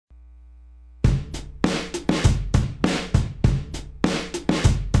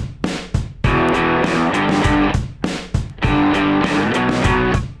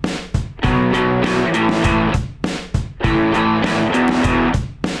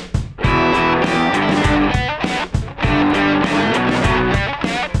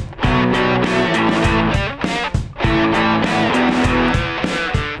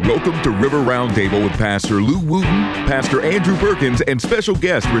Welcome to River Roundtable with Pastor Lou Wooten, Pastor Andrew Perkins, and special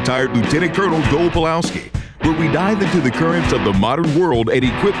guest, retired Lieutenant Colonel Joel Pulowski, where we dive into the currents of the modern world and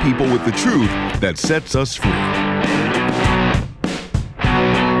equip people with the truth that sets us free.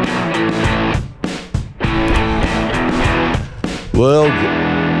 Well,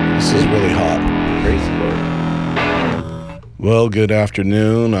 this is really hot. Praise the Lord. Well, good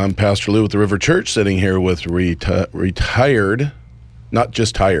afternoon. I'm Pastor Lou with the River Church, sitting here with retired, not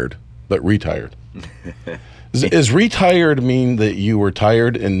just tired, but retired. Is retired mean that you were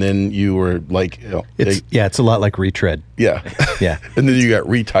tired and then you were like... it's a lot like retread. Yeah. Yeah. And then you got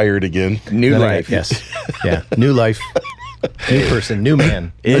retired again. New life. Yes. Yeah. New life. New person. New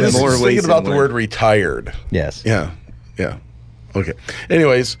man. I'm just more ways thinking than about the one. word retired. Yes. Yeah. Okay.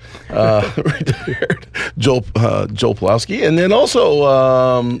 Anyways, retired Joel Pulowski, and then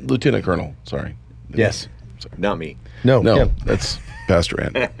also Lieutenant Colonel. Sorry. Yes. Not me. No. That's Pastor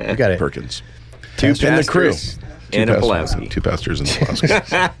Ann. You got it. Perkins. Two in the crew. pastors and a Pulowski. Two pastors and a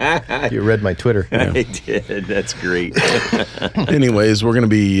Pulowski. You read my Twitter. I did. That's great. Anyways, we're going to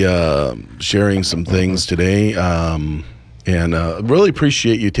be sharing some things today, and really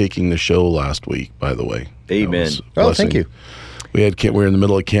appreciate you taking the show last week. By the way, Amen. Oh, thank you. We were in the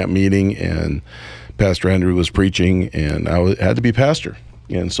middle of camp meeting, and Pastor Andrew was preaching, and I had to be pastor.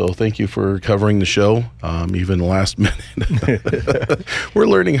 And so thank you for covering the show, even last minute. We're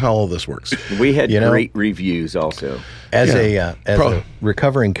learning how all this works. We had great reviews also. As a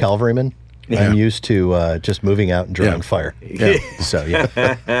recovering cavalryman, Yeah. I'm used to just moving out and drawing fire. Yeah. So, yeah.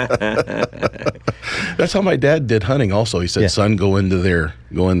 That's how my dad did hunting also. He said, son, go in there,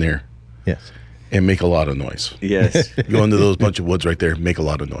 Yes. and make a lot of noise. Yes. Go into those bunch of woods right there, make a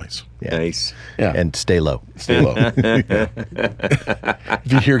lot of noise. Yeah. Nice. Yeah. And stay low. Stay low.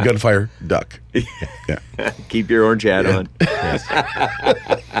 If you hear gunfire, duck. Yeah. Keep your orange hat on.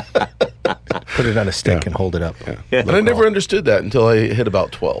 Put it on a stick and hold it up. Yeah. But I never understood that until I hit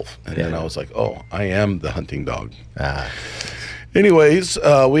about 12. And then I was like, oh, I am the hunting dog. Anyways,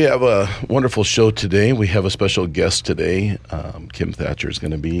 we have a wonderful show today. We have a special guest today. Kim Thatcher is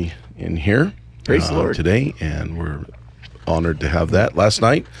going to be in here. Praise the Lord. Today, and we're honored to have that. Last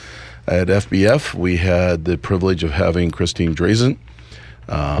night at FBF, we had the privilege of having Christine Drazen,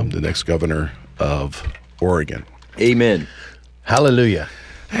 the next governor of Oregon. Amen. Hallelujah.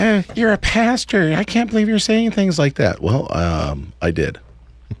 You're a pastor. I can't believe you're saying things like that. Well, I did.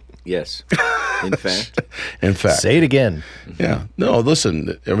 Yes. In fact. Say it again. Yeah. No,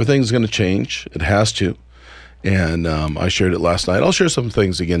 listen, everything's going to change. It has to. And I shared it last night. I'll share some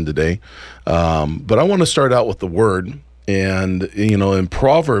things again today. But I want to start out with the word. And, in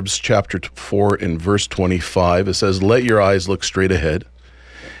Proverbs chapter 4 and verse 25, it says, let your eyes look straight ahead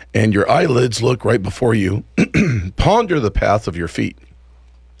and your eyelids look right before you. Ponder the path of your feet.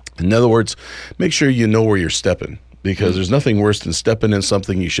 In other words, make sure you know where you're stepping, because there's nothing worse than stepping in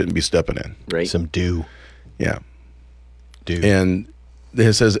something you shouldn't be stepping in. Right. Some dew. Yeah. Dew. And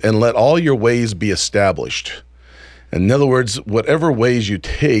it says, and let all your ways be established. In other words, whatever ways you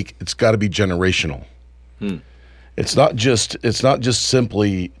take, it's got to be generational. It's not just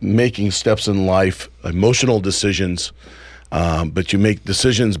simply making steps in life, emotional decisions, but you make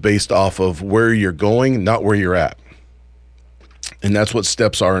decisions based off of where you're going, not where you're at. And that's what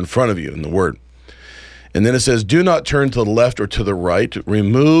steps are in front of you in the Word. And then it says, do not turn to the left or to the right.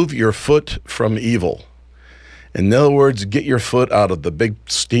 Remove your foot from evil. In other words, get your foot out of the big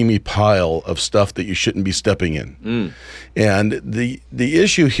steamy pile of stuff that you shouldn't be stepping in. And the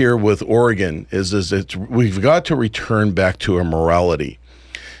issue here with Oregon is that we've got to return back to a morality.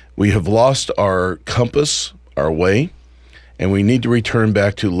 We have lost our compass, our way, and we need to return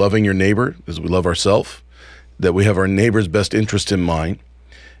back to loving your neighbor as we love ourselves, that we have our neighbor's best interest in mind,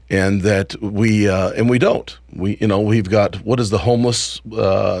 and that we don't. We've got, what is the homeless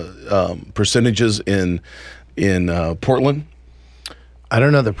percentages in Portland? I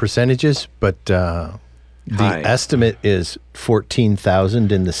don't know the percentages, but the estimate is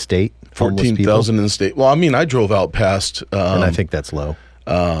 14,000 in the state. 14,000 in the state. Well, I mean, I drove out past... and I think that's low.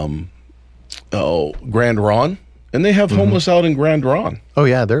 Grand Ron, and they have homeless out in Grand Ron. Oh,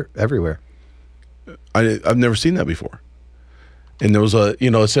 yeah, they're everywhere. I've never seen that before. And there was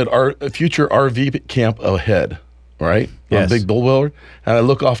it said our future RV camp ahead, right? Yes. On Big Bullwiller. And I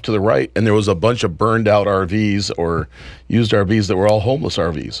look off to the right, and there was a bunch of burned out RVs or used RVs that were all homeless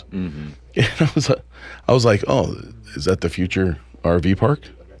RVs. And I was like, oh, is that the future RV park?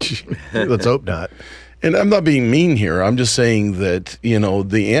 Let's hope not. And I'm not being mean here. I'm just saying that,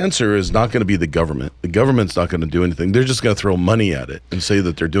 the answer is not going to be the government. The government's not going to do anything. They're just going to throw money at it and say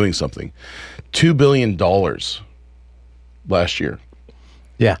that they're doing something. $2 billion last year.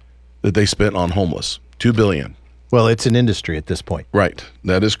 Yeah. that they spent on homeless. $2 billion. Well, it's an industry at this point. Right.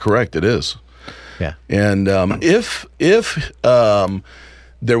 That is correct. It is. Yeah. And if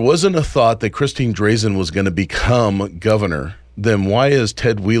there wasn't a thought that Christine Drazan was going to become governor, then why is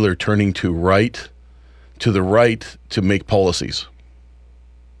Ted Wheeler turning to the right to make policies?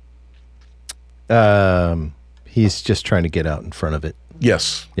 He's just trying to get out in front of it.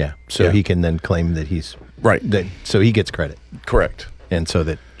 Yes. Yeah. So he can then claim that he's right. So he gets credit. Correct. And so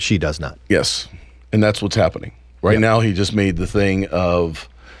that she does not. Yes. And that's what's happening. Right now, he just made the thing of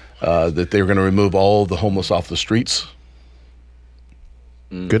that they were going to remove all the homeless off the streets.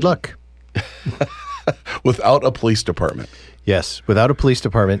 Good luck. Without a police department. Yes, without a police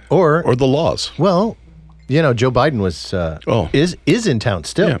department or the laws. Well, Joe Biden was is in town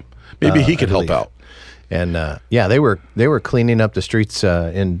still. Yeah. Maybe he could help out. And they were cleaning up the streets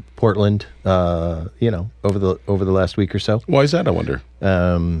in Portland, over the last week or so. Why is that, I wonder?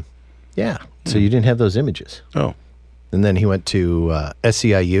 Yeah. So you didn't have those images. Oh. And then he went to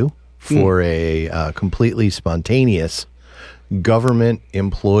SEIU for a completely spontaneous government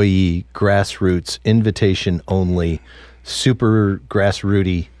employee grassroots invitation only super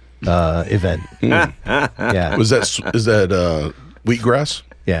grassrooty event. Yeah. Is that wheatgrass?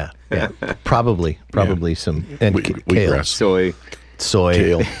 Yeah. Probably some and wheatgrass, soy,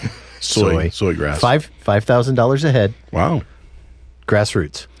 kale, soy grass. $5,000 a head. Wow.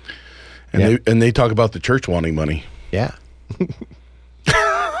 Grassroots. And they talk about the church wanting money. Yeah.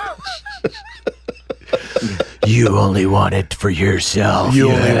 You only want it for yourself. You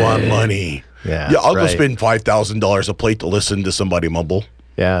only want money. Yeah. I'll go spend $5,000 a plate to listen to somebody mumble.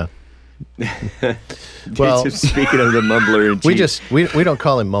 Yeah. Well, speaking of the mumbler, we don't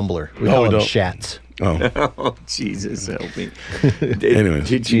call him mumbler. We call him Shats. Oh, Jesus help me! Anyways,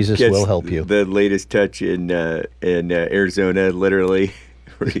 Jesus will help you. The latest touch in Arizona, literally,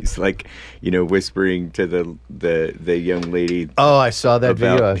 where he's like, whispering to the young lady. Oh, I saw that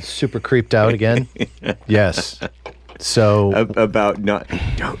video. I was super creeped out again. Yes. So about not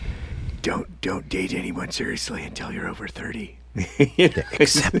don't date anyone seriously until you're over 30.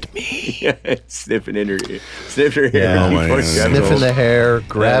 Except me. Sniffing her hair. Yeah. Sniffing the hair,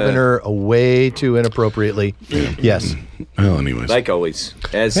 grabbing her away too inappropriately. Yes. Well, anyways. Like always,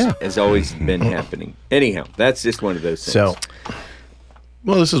 as always been happening. Anyhow, that's just one of those things. So,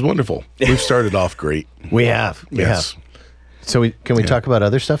 well, this is wonderful. We've started off great. We have. Yes. So can we talk about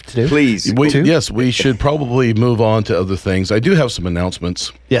other stuff to do? Please. Yes, we should probably move on to other things. I do have some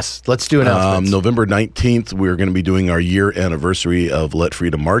announcements. Yes, let's do announcements. November 19th, we're going to be doing our year anniversary of Let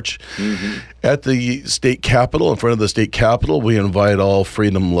Freedom March. At the state capitol, in front of the state capitol, we invite all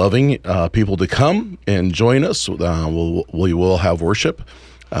freedom-loving people to come and join us. We will have worship,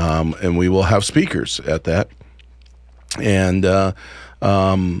 and we will have speakers at that. And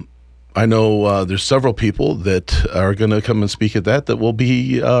I know there's several people that are going to come and speak at that will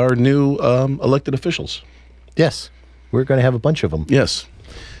be our new elected officials. Yes. We're going to have a bunch of them. Yes.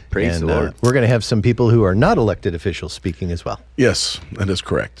 Praise the Lord. We're going to have some people who are not elected officials speaking as well. Yes, that is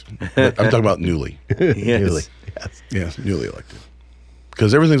correct. I'm talking about newly. Newly. Yes, newly elected.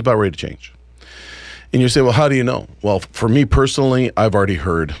 Because everything's about ready to change. And you say, well, how do you know? Well, for me personally, I've already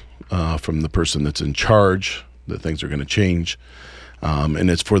heard from the person that's in charge that things are going to change. And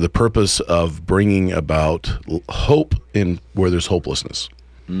it's for the purpose of bringing about hope in where there's hopelessness.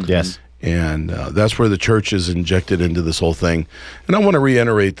 Yes. And that's where the church is injected into this whole thing. And I want to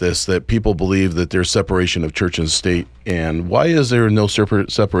reiterate this, that people believe that there's separation of church and state. And why is there no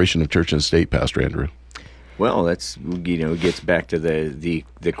separation of church and state, Pastor Andrew? Well, that's, gets back to the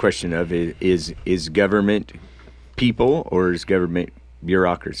question of is government people or is government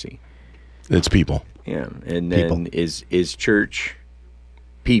bureaucracy? It's people. Yeah. And then is church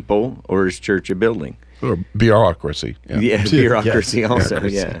people or is church a building? Or bureaucracy. Yeah, bureaucracy also,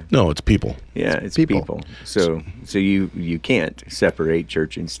 yeah. No, it's people. Yeah, it's people. So you can't separate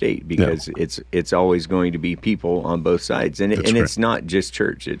church and state because it's always going to be people on both sides. And it's not just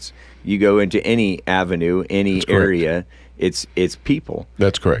church. It's you go into any avenue, any area, it's people.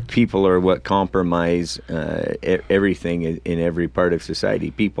 That's correct. People are what compromise everything in every part of society.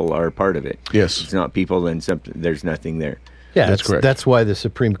 People are part of it. Yes. It's not people, then there's nothing there. Yeah, that's correct. That's why the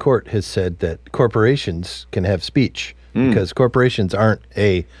Supreme Court has said that corporations can have speech because corporations aren't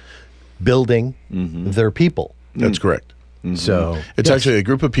a building; they're people. That's correct. So it's actually a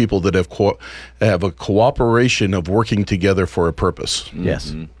group of people that have a cooperation of working together for a purpose.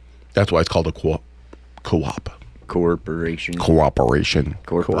 Yes, that's why it's called a co-op. Corporation. Cooperation.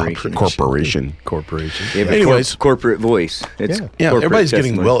 Corporation. Yeah, Anyways. corporate voice. It's everybody's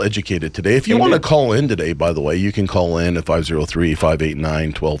getting testimony. well educated today. If you want to call in today, by the way, you can call in at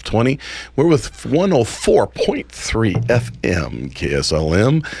 503-589-1220. We're with 104.3 FM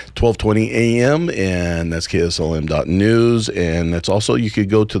KSLM, 1220 AM, and that's KSLM.news. And that's also, you could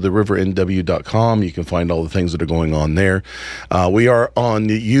go to the rivernw.com. You can find all the things that are going on there. We are on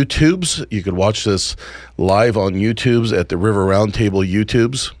the YouTubes. You could watch this live on YouTubes at the River Roundtable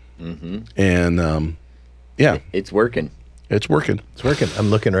YouTubes. And it's working. It's working. I'm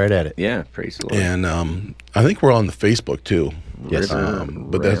looking right at it. Yeah, praise the Lord. And I think we're on the Facebook too. Yes.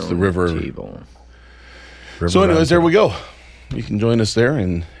 But that's the River. Table. So anyways, there we go. You can join us there,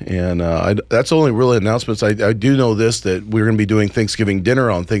 and that's only really announcements. I do know this, that we're going to be doing Thanksgiving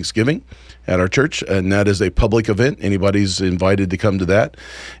dinner on Thanksgiving at our church, and that is a public event. Anybody's invited to come to that.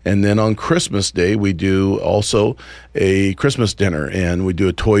 And then on Christmas Day, we do also a Christmas dinner, and we do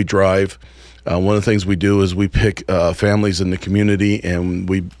a toy drive. One of the things we do is we pick families in the community, and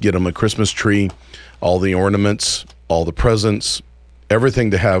we get them a Christmas tree, all the ornaments, all the presents,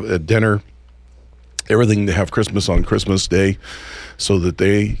 everything to have at dinner, everything to have Christmas on Christmas Day, so that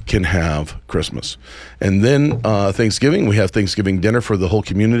they can have Christmas. And then Thanksgiving, we have Thanksgiving dinner for the whole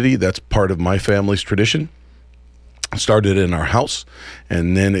community. That's part of my family's tradition. Started in our house,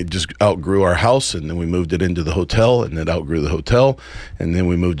 and then it just outgrew our house, and then we moved it into the hotel, and it outgrew the hotel, and then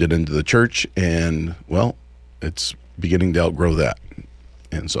we moved it into the church, and, well, it's beginning to outgrow that.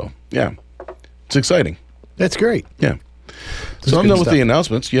 And so, yeah, it's exciting. That's great. Yeah. So I'm done with the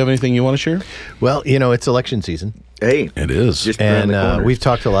announcements. Do you have anything you want to share? Well, it's election season. Hey, it is. Just around the corner. We've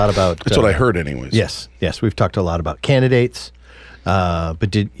talked a lot about... That's what I heard anyways. Yes, we've talked a lot about candidates.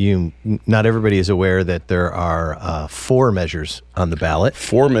 But not everybody is aware that there are 4 measures on the ballot.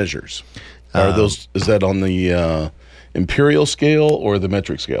 4 measures. Are those? Is that on the imperial scale or the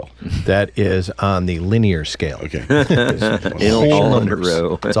metric scale? That is on the linear scale. Okay. Whole numbers.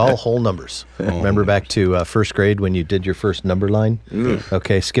 It's all whole numbers. Remember back to first grade when you did your first number line?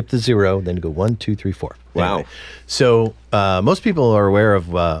 Okay, skip the 0, then go 1, 2, 3, 4. Wow. Anyway, so most people are aware of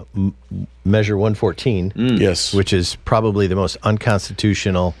Measure 114. Yes. Which is probably the most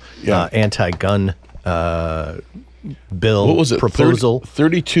unconstitutional anti-gun bill. What was it? Proposal.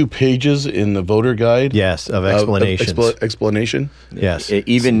 32 pages in the voter guide. Yes, of explanations. Explanation. Yes.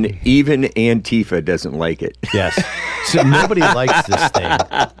 Even Antifa doesn't like it. Yes. So nobody likes this thing.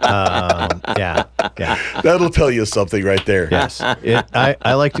 Yeah. That'll tell you something right there. Yes.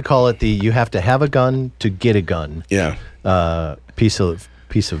 I like to call it you have to have a gun to get a gun. Yeah. Piece of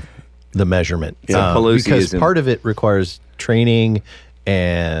the measurement. Yeah. Because part of it requires training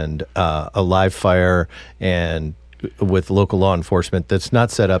and a live fire and with local law enforcement that's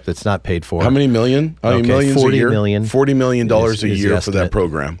not set up, that's not paid for. How many million? Millions 40 a year? million. $40 million a year for that estimate.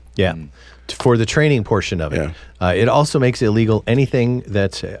 program. Yeah. For the training portion of it. Yeah. It also makes illegal anything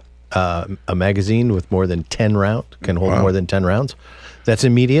that's a magazine with more than 10 rounds, can hold more than 10 rounds. That's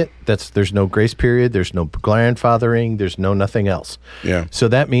immediate. There's no grace period. There's no grandfathering. There's no nothing else. Yeah. So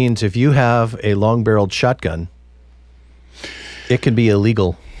that means if you have a long-barreled shotgun, it can be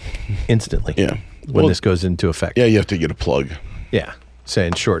illegal instantly. Yeah. When this goes into effect. Yeah, you have to get a plug. Yeah.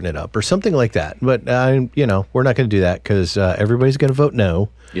 Saying shorten it up or something like that. But, we're not going to do that because everybody's going to vote no.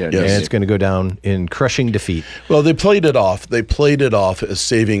 Yeah. And it's going to go down in crushing defeat. Well, they played it off. They played it off as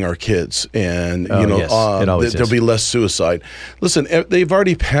saving our kids. And, it always there'll is. be less suicide. Listen, they've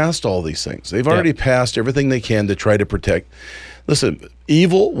already passed all these things. They've already passed everything they can to try to protect. Listen,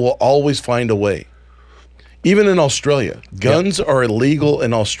 evil will always find a way. Even in Australia, guns are illegal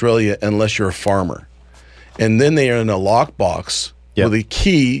in Australia unless you're a farmer. And then they are in a lockbox with a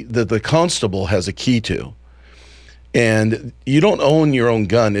key that the constable has a key to. And you don't own your own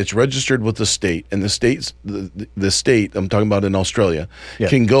gun. It's registered with the state. And the state, I'm talking about in Australia,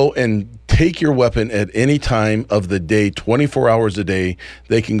 can go and take your weapon at any time of the day, 24 hours a day.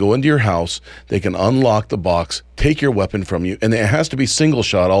 They can go into your house. They can unlock the box, take your weapon from you. And it has to be single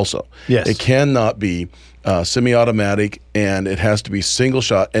shot also. Yes. It cannot be semi-automatic, and it has to be single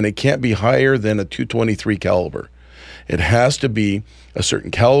shot. And it can't be higher than a .223 caliber. It has to be a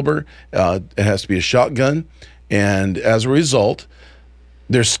certain caliber. It has to be a shotgun. And as a result,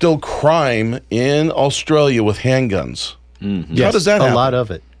 there's still crime in Australia with handguns. Mm-hmm. How does that happen? A lot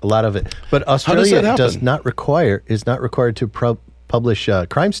of it. But Australia is not required to publish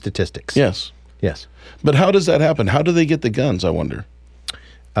crime statistics. Yes. Yes. But how does that happen? How do they get the guns, I wonder?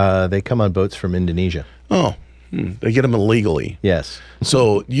 They come on boats from Indonesia. Oh, they get them illegally. Yes.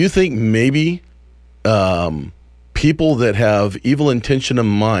 So you think maybe people that have evil intention in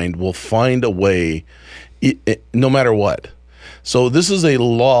mind will find a way no matter what. So this is a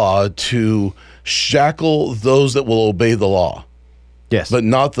law to shackle those that will obey the law, Yes. but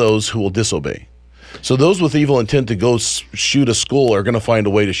not those who will disobey. So those with evil intent to go shoot a school are going to find a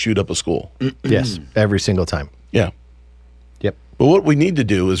way to shoot up a school. Yes. Every single time. Yeah. Yep. But what we need to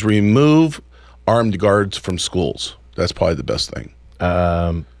do is remove armed guards from schools. That's probably the best thing.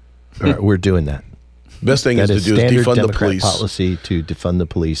 All right, we're doing that. Best thing That is is to do is standard defund the Democrat police. policy to defund the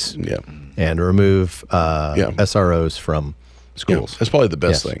police Yeah. and remove SROs from schools. That's probably the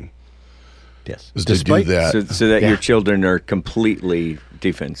best Yes. thing Yes. is to do that. so that Yeah. your children are completely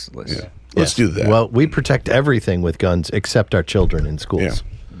defenseless. Yeah. Let's do that. Well, we protect everything with guns except our children in schools,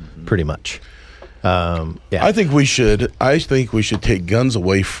 pretty much. I think we should take guns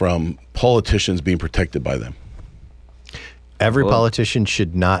away from politicians being protected by them. Every politician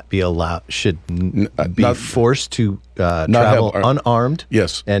should not be allowed, be forced to travel have unarmed,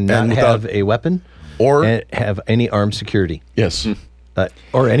 Yes. and not And without- have a weapon Or and have any armed security, yes,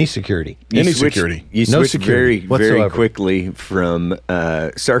 or any security. any security. You No switch security very whatsoever. quickly from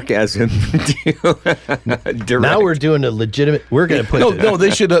sarcasm to direct. Now we're doing a legitimate. We're going to put No,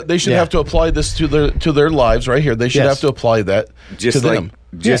 they should Yeah. have to apply this to their lives right here. They should Yes. have to apply that just to like them.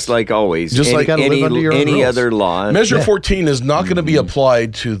 just like always. Just like- gotta live under your own any rules. other law. Measure Yeah. 14 is not going to be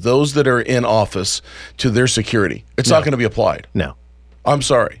applied to those that are in office to their security. It's not going to be applied. No. I'm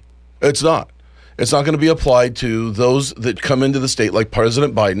sorry. It's not. It's not going to be applied to those that come into the state, like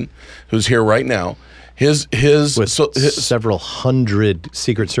President Biden, who's here right now. His Several hundred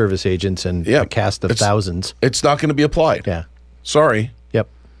Secret Service agents and Yeah, a cast of it's- thousands. it's not going to be applied. Yeah. Sorry. Yep.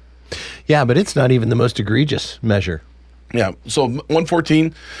 Yeah, but it's not even the most egregious measure. Yeah. So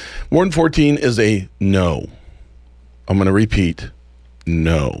 114 is a no. I'm going to repeat,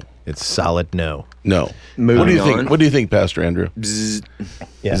 no. It's solid no. No. Moving What do you on. think? What do you think, Pastor Andrew?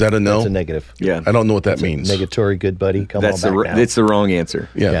 Yeah, Is that a no? That's a negative. Yeah, I don't know what that means. Negatory, good buddy. Come that's on back now. that's the wrong answer.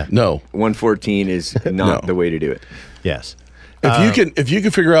 Yeah. Yeah. No. 114 is not No. the way to do it. Yes. If you can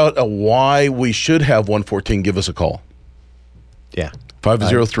figure out why we should have 114, give us a call. Yeah.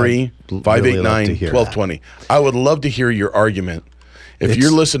 503-589-1220. I would love to hear your argument. If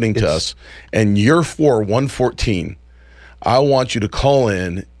you're listening to us and you're for 114, I want you to call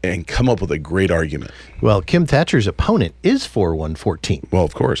in and come up with a great argument. Well, Kim Thatcher's opponent is for 114, Well,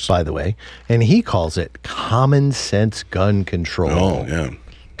 of course. by the way, and he calls it common sense gun control. Oh, yeah.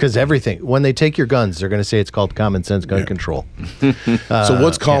 Because everything, when they take your guns, they're going to say it's called common sense gun control. So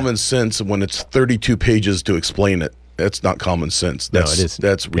what's common sense when it's 32 pages to explain it? That's not common sense. That's, it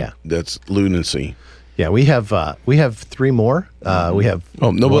isn't. That's lunacy. Yeah, we have three more. We have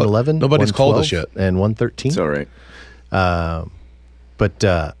Oh, nobody- 111. nobody's called us 112, yet. And 113. It's all right. But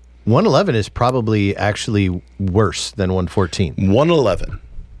 111 is probably actually worse than 114. 111.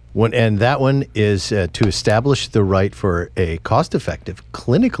 And that one is to establish the right for a cost-effective,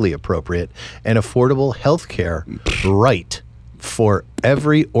 clinically appropriate, and affordable health care right for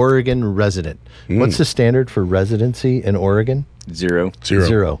every Oregon resident. What's the standard for residency in Oregon? Zero.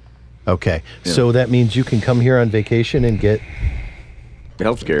 Zero. Okay. So that means you can come here on vacation and get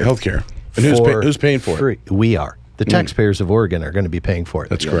Healthcare. Healthcare. And who's paying for free. it? We are. The taxpayers of Oregon are going to be paying for it.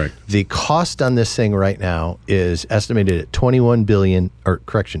 That's correct. The cost on this thing right now is estimated at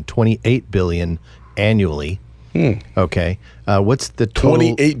 $28 billion annually. Okay. What's the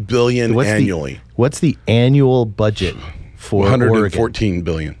total? $28 billion annually. What's the annual budget for Oregon? $114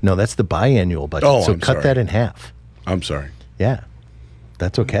 billion. No, that's the biannual budget. Oh, so I'm cut sorry. that in half. I'm sorry. Yeah.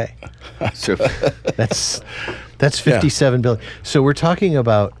 That's okay. So That's 57 billion. So we're talking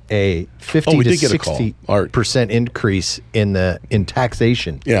about a 50 we to did get a call. 60% increase in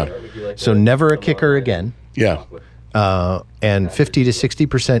taxation. Yeah. So never a kicker again, Yeah. and 50 to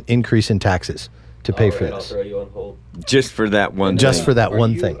 60% increase in taxes to pay for I'll this. throw you on hold. just for that one. Just thing. for that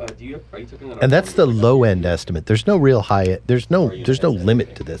one thing. Are you taking And that's the low end estimate. There's no real high. There's no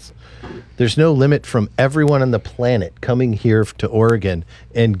limit to this. There's no limit from everyone on the planet coming here to Oregon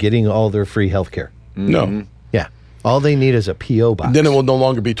and getting all their free health care. No. Yeah. All they need is a PO box. Then it will no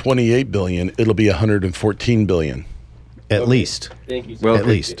longer be 28 billion. It'll be 114 billion. At least. Thank you. Well, At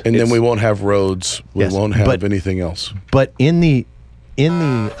least. And then we won't have roads. We Yes, won't have but- anything else. But in the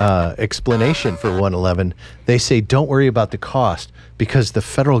explanation for 111, they say don't worry about the cost because the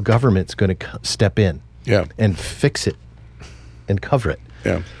federal government's going to step in Yeah. and fix it and cover it.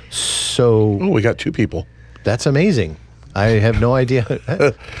 Yeah. So Oh, we got two people. that's amazing. I have no idea.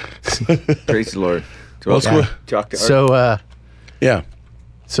 Praise the Lord. Well, Talk to So Yeah.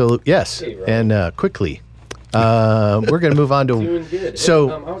 yes, and quickly, We're going to move on to the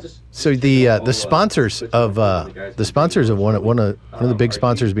sponsors of one of the big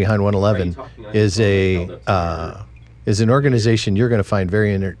sponsors behind 111 is an organization you're going to find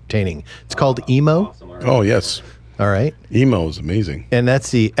very entertaining. It's called EMO. Oh yes. All right. EMO is amazing. And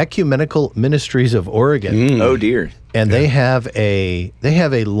that's the Ecumenical Ministries of Oregon. Oh dear. And they have a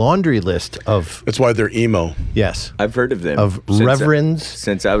laundry list of. That's why they're emo. Yes. I've heard of them. Of reverends.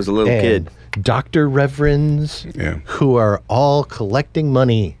 Since I was a little kid. Dr. Reverends who are all collecting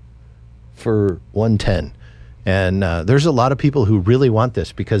money for 110. And there's a lot of people who really want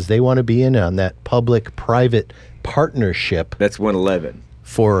this because they want to be in on that public-private partnership. That's 111.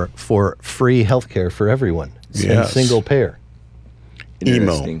 For free health care for everyone. And single payer.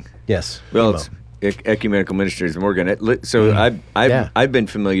 Interesting. Yes. Well, EMO. it's Ecumenical Ministries of Oregon. So I've been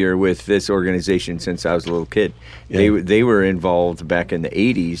familiar with this organization since I was a little kid. Yeah. They were involved back in the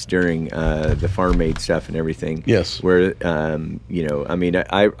 80s during the Farm Aid stuff and everything. Yes. Where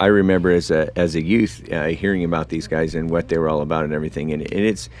I remember as a youth hearing about these guys and what they were all about and everything. And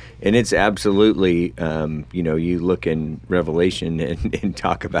it's absolutely you look in Revelation and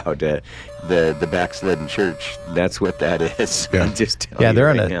talk about the backslidden church. That's what that is. Yeah. I'm just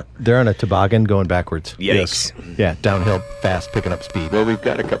telling you they're on a toboggan going backwards. Yikes. Yes. Yeah, downhill fast, picking up speed. Well, we've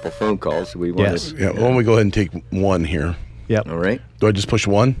got a couple phone calls. We want Yes. to. Yeah. Why don't we go ahead and take one here? Yep. All right. Do I just push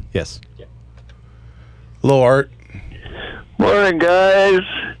one? Yes. Hello, Art. Morning, guys.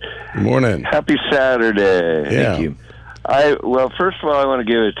 Good morning. Happy Saturday. Yeah. Thank you. Well, first of all, I want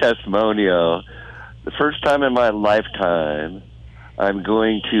to give a testimonial. The first time in my lifetime, I'm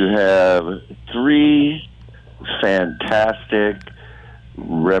going to have 3 fantastic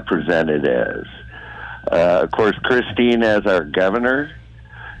representatives. Of course, Christine as our governor.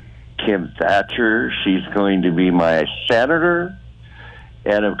 Kim Thatcher, she's going to be my senator.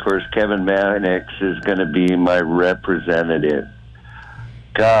 And, of course, Kevin Mannix is going to be my representative.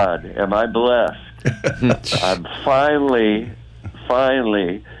 God, am I blessed. I'm finally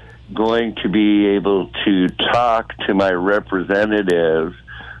going to be able to talk to my representatives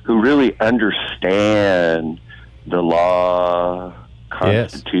who really understand the law,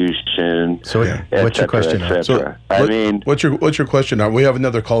 Constitution. Yes. So, what's your question? What's your question? We have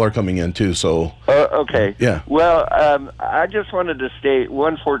another caller coming in too. So, okay. Yeah. Well, I just wanted to state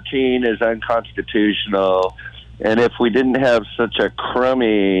 114 is unconstitutional, and if we didn't have such a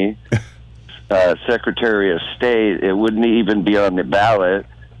crummy Secretary of State, it wouldn't even be on the ballot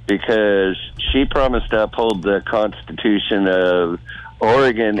because she promised to uphold the Constitution of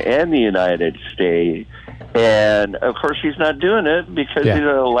Oregon and the United States. And, of course, she's not doing it because she's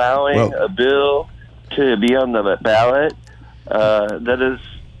allowing a bill to be on the ballot that is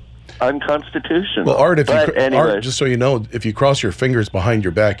unconstitutional. Well, Art, Art, just so you know, if you cross your fingers behind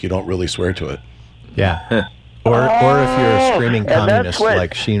your back, you don't really swear to it. Yeah. Or if you're a screaming communist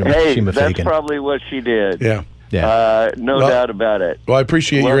like Shima Fagan. That's probably what she did. Yeah. Yeah. No doubt about it. Well, I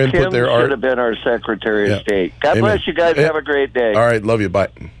appreciate your input Kim there, Art. should have been our Secretary of State. God bless you guys. Have a great day. All right. Love you. Bye.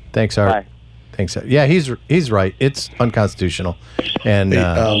 Thanks, Art. Bye. Thanks. Yeah, he's right. It's unconstitutional. And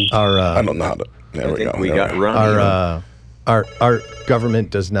our I don't know how to. There we go. We got Ronnie. Our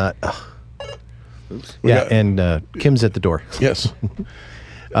government does not. Oops. And Kim's at the door. Yes.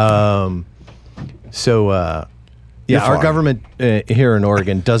 Our government here in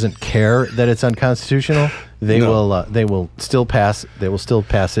Oregon doesn't care that it's unconstitutional. They will still pass. They will still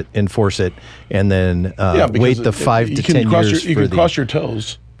pass it, enforce it, and then wait the 5 to 10 years. You can cross your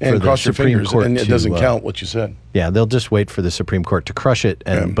toes and cross your Supreme fingers, Court and it to, doesn't count what you said. Yeah, they'll just wait for the Supreme Court to crush it,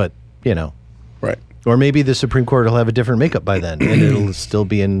 but right. Or maybe the Supreme Court will have a different makeup by then, and it'll still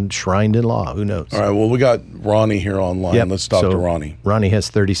be enshrined in law. Who knows? All right. Well, we got Ronnie here online. Yep. Let's talk to Ronnie. Ronnie has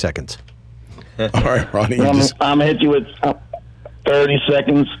 30 seconds. All right, Ronnie. I'm going to hit you with 30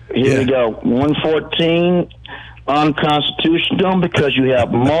 seconds. Here we go. 114, unconstitutional because you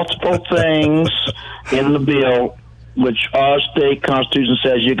have multiple things in the bill, which our state constitution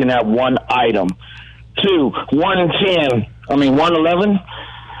says you can have one item. 111,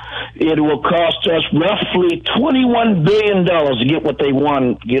 it will cost us roughly $21 billion to get what they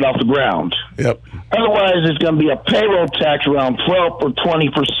want to get off the ground. Yep. Otherwise, it's going to be a payroll tax around 12 or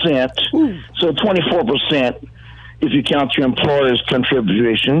 20%, so 24% if you count your employer's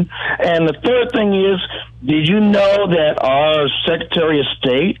contribution. And the third thing is, did you know that our Secretary of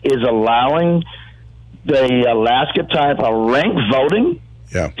State is allowing the Alaska type of ranked voting?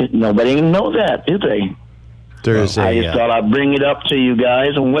 Yeah. Nobody even know that, do they? I just thought I'd bring it up to you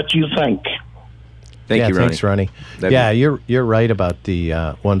guys and what you think. Thank you, Ronnie. Thanks, Ronnie. You're right about the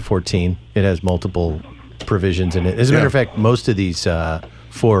 114. It has multiple provisions in it. As a matter of fact, most of these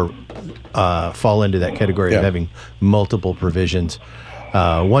fall into that category of having multiple provisions.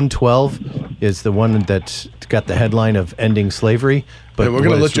 112 is the one that's got the headline of ending slavery. But we're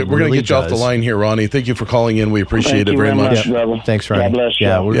going to get you off the line here, Ronnie. Thank you for calling in. We appreciate it very much. Thanks, Ronnie. God bless you.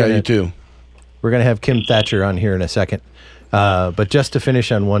 You too. We're going to have Kim Thatcher on here in a second. But just to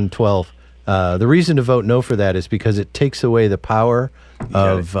finish on 112, the reason to vote no for that is because it takes away the power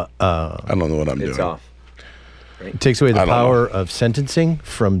of... I don't know what I'm doing. It's off. It takes away the power of sentencing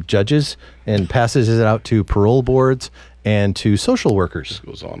from judges and passes it out to parole boards and to social workers. This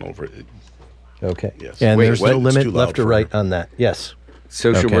goes on over it. Okay. Yes. And there's no It's limit too loud left or for right her. on that. Yes.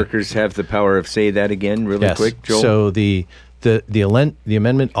 Social workers have the power of, say that again really quick, Joel. So the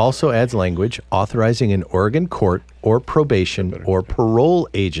amendment also adds language authorizing an Oregon court or probation or parole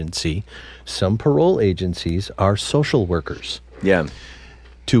agency. Some parole agencies are social workers. Yeah.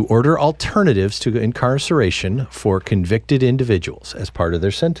 To order alternatives to incarceration for convicted individuals as part of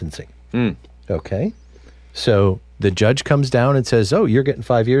their sentencing. Okay. So the judge comes down and says, "Oh, you're getting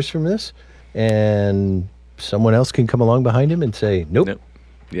 5 years from this," and someone else can come along behind him and say, "Nope.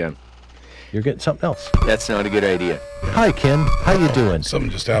 Yeah. You're getting something else." That's not a good idea. Hi, Kim. How you doing?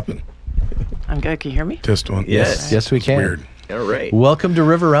 Something just happened. I'm good. Can you hear me? Test one. Yes. Yes, we can. Weird. All right. Welcome to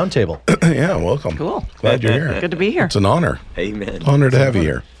River Roundtable. Yeah, welcome. Cool. Glad you're here. Good to be here. It's an honor. Amen. Honor to have you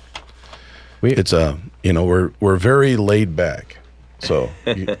here. We- It's we're very laid back. So,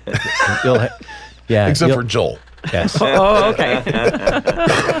 except for Joel. Yes. Oh, okay.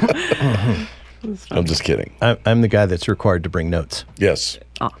 I'm just kidding. I'm the guy that's required to bring notes. Yes.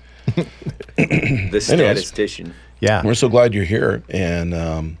 The statistician. Yeah. We're so glad you're here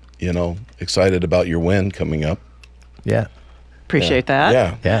and, excited about your win coming up. Yeah. Appreciate that.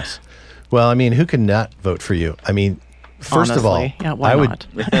 Yeah. Yes. Well, I mean, who can not vote for you? I mean, first of all, Honestly, yeah, why I not?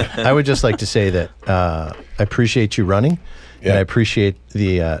 I would just like to say that I appreciate you running, and I appreciate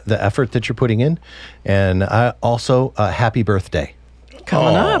the effort that you're putting in, and I also happy birthday.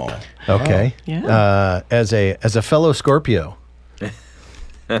 Coming up. Okay. Yeah. As a fellow Scorpio.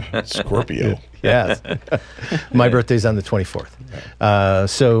 Scorpio. Yes. My birthday's on the 24th.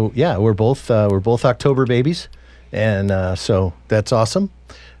 So yeah, we're both October babies, and so that's awesome.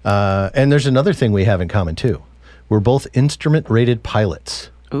 And there's another thing we have in common too. We're both instrument-rated pilots.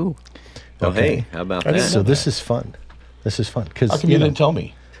 Ooh. Well, Okay. hey, how about I didn't that? So this is fun. This is fun because How come you didn't tell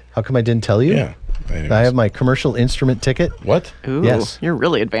me? How come I didn't tell you? Yeah. I have my commercial instrument ticket. What? Ooh. Yes. You're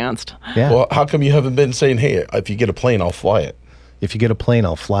really advanced. Yeah. Well, how come you haven't been saying, hey, if you get a plane, I'll fly it? If you get a plane,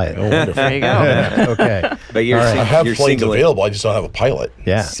 I'll fly it. Oh, wonderful. There you go. Okay. But you're, All right. I have you're planes single, available. I just don't have a pilot.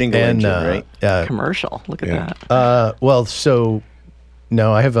 Yeah. Single engine, right? Commercial. Look at Yeah. that. Well, so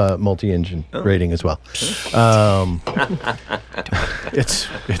no, I have a multi-engine rating as well.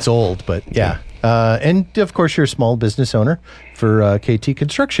 It's old, but yeah. And of course, you're a small business owner for KT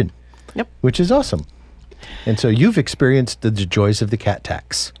Construction. Yep. Which is awesome. And so you've experienced the joys of the cat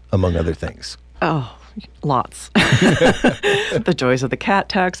tax, among other things. Oh, lots. The joys of the cat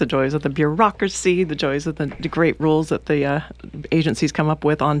tax, the joys of the bureaucracy, the joys of the great rules that the agencies come up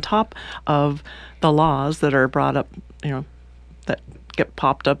with on top of the laws that are brought up, that get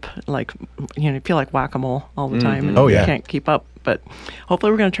popped up like, you feel like whack-a-mole all the time. And Oh, yeah. You can't keep up. But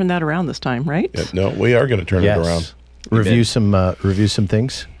hopefully we're going to turn that around this time, right? Yeah, no, we are going to turn it around. Review some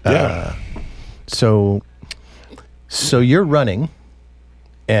things. Yeah. So you're running,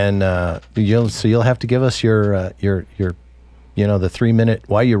 and you'll have to give us your 3-minute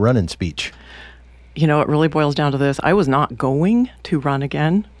why you're running speech. It really boils down to this. I was not going to run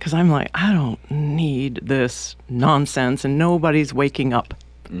again because I'm like, I don't need this nonsense, and nobody's waking up.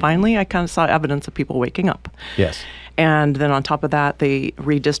 Finally, I kind of saw evidence of people waking up. Yes. And then on top of that, they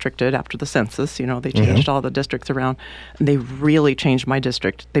redistricted after the census. They changed all the districts around. And they really changed my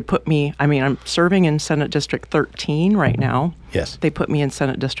district. They put me, I'm serving in Senate District 13 right now. Yes. They put me in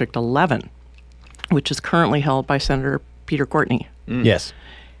Senate District 11, which is currently held by Senator Peter Courtney. Yes.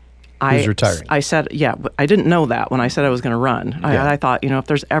 Who's retiring. I said, yeah, but I didn't know that when I said I was going to run. Yeah. I thought, if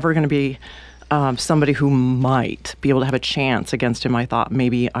there's ever going to be somebody who might be able to have a chance against him, I thought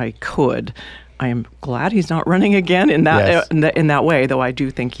maybe I could. I am glad he's not running again in that in that way, though I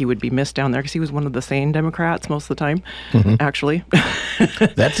do think he would be missed down there because he was one of the sane Democrats most of the time, actually.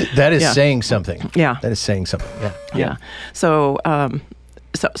 That is saying something. Yeah. That is saying something. Yeah. Yeah. So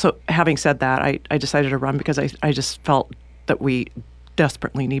having said that, I decided to run because I just felt that we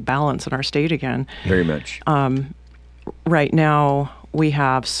desperately need balance in our state again. Very much. Right now, we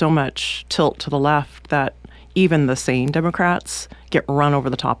have so much tilt to the left that even the sane Democrats get run over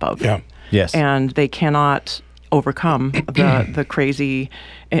the top of. Yeah. Yes. And they cannot overcome the crazy,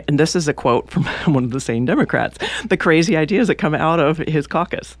 and this is a quote from one of the sane Democrats, the crazy ideas that come out of his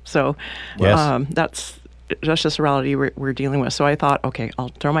caucus. So that's just a reality we're dealing with. So I thought, okay,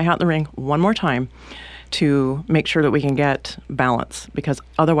 I'll throw my hat in the ring one more time to make sure that we can get balance, because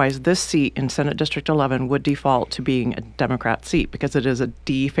otherwise this seat in Senate District 11 would default to being a Democrat seat because it is a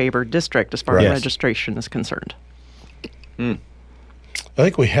defavored district as far as registration is concerned. I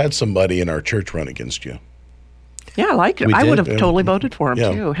think we had somebody in our church run against you. Yeah, I like him. I would have totally voted for him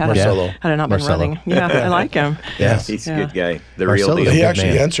too had Marcelo. I not been running. Yeah, I like him. Yes, he's a good guy. The Marcelo's real deal. He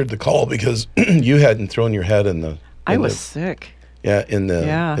actually answered the call because you hadn't thrown your head in the. I was sick. Yeah, in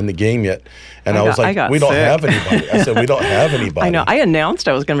the game yet, and I was like, got we don't sick. have anybody. I said we don't have anybody. I know. I announced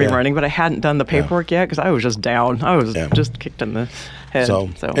I was going to be Yeah. running, but I hadn't done the paperwork yet because I was just down. I was Yeah. just kicked in the head. So,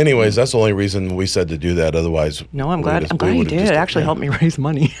 anyways, that's the only reason we said to do that. Otherwise, No, I'm we glad. would've- I'm glad we he would've did. just- It actually yeah. helped me raise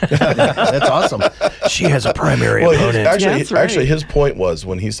money. That's awesome. She has a primary Well, opponent. That's right. actually, his point was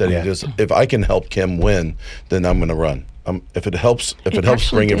when he said, Yeah. he just, if I can help Kim win, then I'm going to run. If it helps actually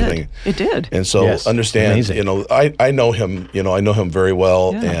bring did. everything. It did. And so Yes. understand, Amazing. I know him, I know him very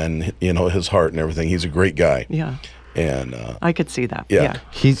well, Yeah. and his heart and everything. He's a great guy. Yeah, And I could see that. yeah.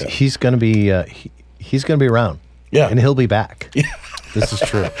 He's going to be he's going to be around. Yeah. and he'll be back. This is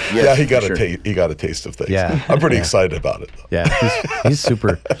true. yeah, he got for sure. he got a taste of things. Yeah. I'm pretty Yeah. excited about it. Yeah, he's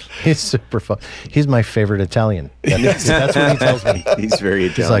super fun. He's my favorite Italian. That's what he tells me. He's very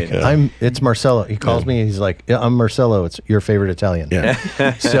He's like, Italian. it's Marcello. He calls me and he's like, yeah, I'm Marcello. It's your favorite Italian.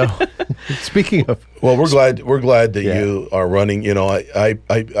 Yeah. So, speaking of, Well, we're glad that Yeah. you are running.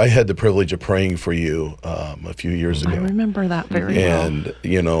 I had the privilege of praying for you a few years ago. I remember that very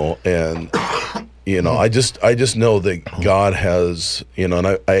well. And I just know that God has, and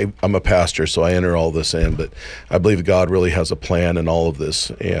I'm a pastor, so I enter all this in, but I believe God really has a plan in all of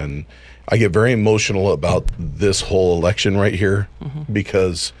this. And I get very emotional about this whole election right here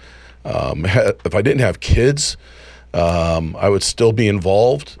because if I didn't have kids, I would still be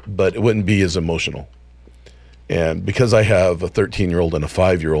involved, but it wouldn't be as emotional. And because I have a 13-year-old and a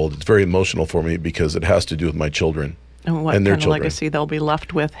 5-year-old, it's very emotional for me because it has to do with my children. And what and their kind of children. legacy they'll be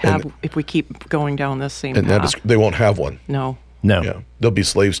left with if we keep going down this same And path. they won't have one. No. no. Yeah, they'll be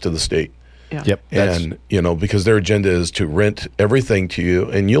slaves to the state. Yeah. Yep. And because their agenda is to rent everything to you,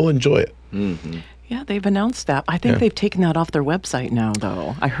 and you'll enjoy it. Yeah, they've announced that. I think they've taken that off their website now,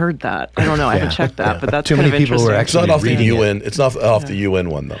 though. I heard that. I don't know. I haven't checked that, but that's Too kind many of people were interesting. It's not off the reading it. UN. It's not off the UN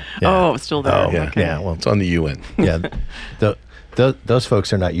one though. Oh, it's still there. Oh, Yeah. Okay. yeah. Well, It's on the UN. yeah. Those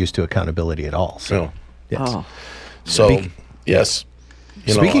folks are not used to accountability at all. So, No. yes. Oh, So yes.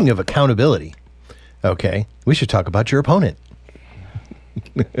 Speaking of accountability, okay, we should talk about your opponent.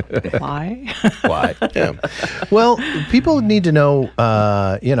 why? Why? Yeah. Well, people need to know,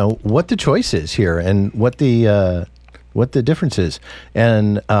 what the choice is here and what the difference is.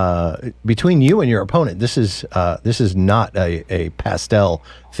 And between you and your opponent, this is not a pastel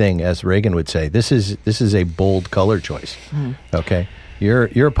thing, as Reagan would say. This is a bold color choice. Okay,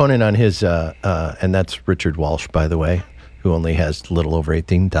 your opponent on his and that's Richard Walsh, by the way, who only has a little over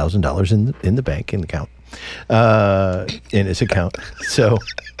 $18,000 in the bank account, in his account. So.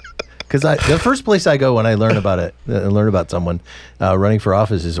 Because the first place I go when I learn about someone running for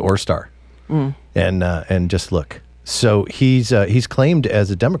office is Orstar, and just look. So he's claimed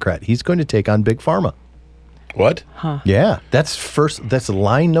as a Democrat. He's going to take on Big Pharma. What? Yeah, that's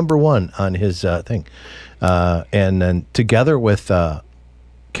line number one on his thing, and then together with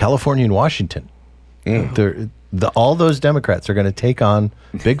California and Washington, all those Democrats are going to take on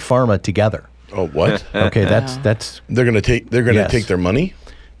Big Pharma together. Oh, what? Okay, that's They're going to Yes. take their money?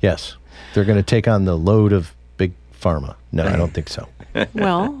 yes. They're going to take on the load of Big Pharma. No, I don't think so.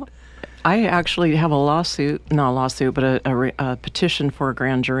 Well, I actually have not a lawsuit, but a petition for a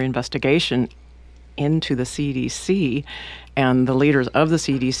grand jury investigation into the CDC and the leaders of the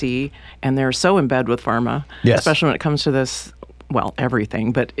CDC, and they're so in bed with pharma, Yes. especially when it comes to this, well,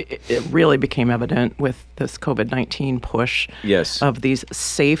 everything, but it really became evident with this COVID-19 push Yes. of these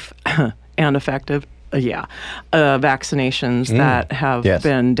safe and effective vaccinations that have Yes.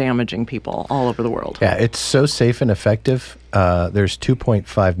 been damaging people all over the world. Yeah, it's so safe and effective. There's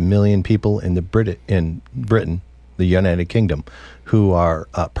 2.5 million people in Britain, the United Kingdom, who are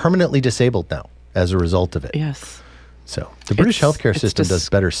permanently disabled now as a result of it. Yes. So the British healthcare system does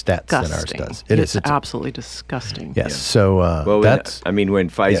better stats than ours Disgusting. does. It's It's absolutely disgusting. yes. So Well, that's when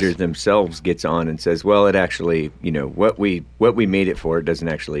Pfizer yes. themselves gets on and says, "Well, it actually, what we made it for, it doesn't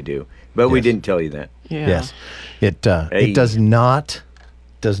actually do," but we Yes. didn't tell you that. Yeah. yes, it Hey. does not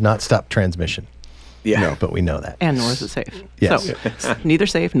stop transmission. Yeah. but we know that. And nor is it safe. Yes. So it's neither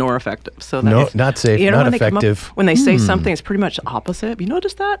safe nor effective. So No, that's, not safe, you know, not when they come up- effective. when they say something, it's pretty much opposite. Have you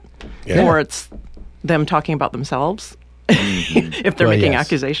noticed that? Yeah. Or it's them talking about themselves. If they're Well, making yes.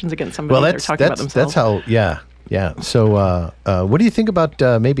 accusations against somebody, Well, they're that's talking about themselves. how. Yeah. So, what do you think about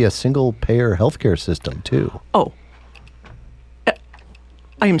maybe a single-payer healthcare system too? Oh.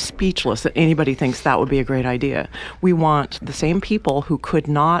 I am speechless that anybody thinks that would be a great idea. We want the same people who could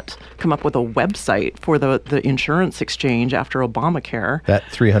not come up with a website for the insurance exchange after Obamacare. That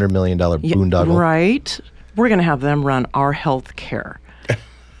 $300 million boondoggle. Right. We're going to have them run our health care.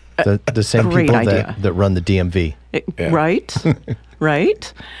 The same Great people idea. that run the DMV. Right.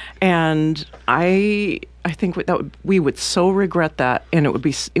 Right. And I think we would so regret that, and it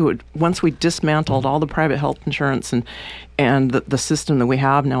would once we dismantled all the private health insurance and the system that we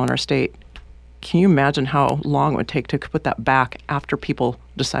have now in our state. Can you imagine how long it would take to put that back after people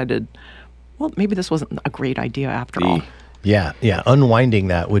decided, well, maybe this wasn't a great idea after all? Yeah. Unwinding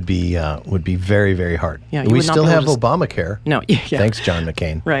that would be very, very hard. Yeah, you we would not still be have able to Obamacare. No, yeah. Thanks, John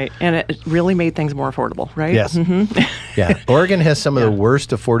McCain. Right, and it really made things more affordable, right? Yes. Yeah. Oregon has some of the worst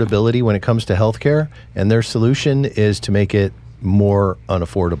affordability when it comes to healthcare, and their solution is to make it more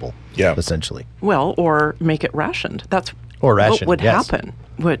unaffordable. Yeah. Essentially. Well, or make it rationed. That's Or rationed, what would yes. happen.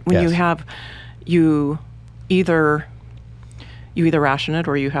 When Yes. you have you either ration it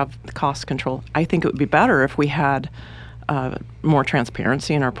or you have the cost control. I think it would be better if we had more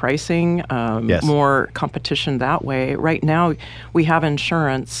transparency in our pricing, Yes. more competition that way. Right now, we have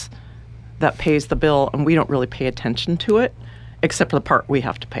insurance that pays the bill, and we don't really pay attention to it, except for the part we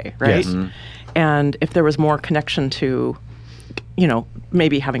have to pay, right? Yes. And if there was more connection to,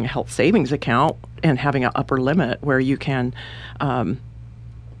 maybe having a health savings account and having an upper limit where you can,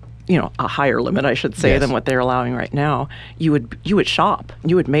 a higher limit, I should say, Yes. than what they're allowing right now, you would shop.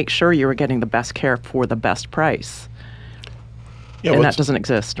 You would make sure you were getting the best care for the best price. Yeah, And that doesn't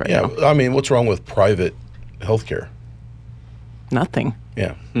exist right now. I mean, what's wrong with private healthcare? Nothing.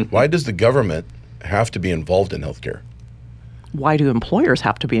 Yeah. Why does the government have to be involved in healthcare? Why do employers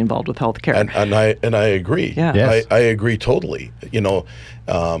have to be involved with healthcare? And I agree. Yeah. Yes. I agree totally.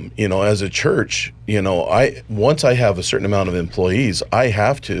 As a church, once I have a certain amount of employees, I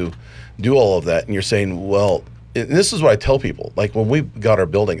have to do all of that. And you're saying, well, and this is what I tell people. Like when we got our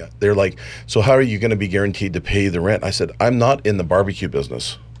building, they're like, so how are you going to be guaranteed to pay the rent? I said, I'm not in the barbecue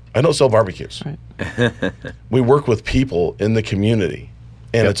business. I don't sell barbecues. Right. We work with people in the community,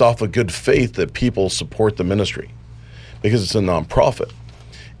 and it's off of good faith that people support the ministry because it's a nonprofit.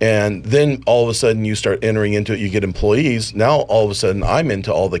 And then all of a sudden you start entering into it, you get employees. Now all of a sudden I'm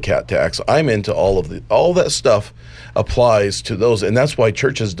into all the cat tax. I'm into all that stuff applies to those. And that's why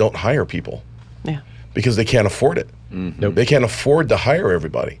churches don't hire people. Yeah. Because they can't afford it. Nope. They can't afford to hire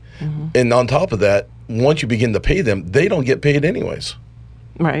everybody. And on top of that, once you begin to pay them, they don't get paid anyways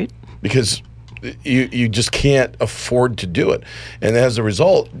Right. because you just can't afford to do it. And as a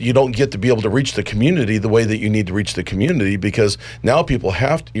result, you don't get to be able to reach the community the way that you need to reach the community because now people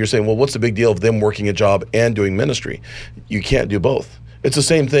you're saying, well, what's the big deal of them working a job and doing ministry? You can't do both. It's the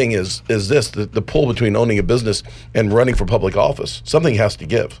same thing as the pull between owning a business and running for public office. Something has to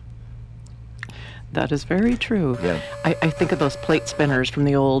give. That is very true. Yeah. I think of those plate spinners from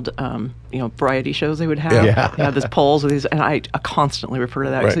the old, variety shows they would have. Yeah. They have these poles with these, and I constantly refer to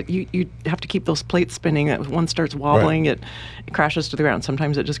that. 'Cause Right. You have to keep those plates spinning. If one starts wobbling, it crashes to the ground.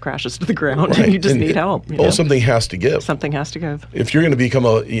 Sometimes it just crashes to the ground, and you just need help. Something has to give. Something has to give. If you're going to become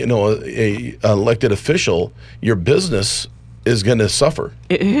a elected official, your business is going to suffer.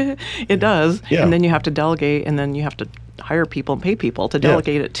 It does. Yeah. And then you have to delegate, and then you have to hire people and pay people to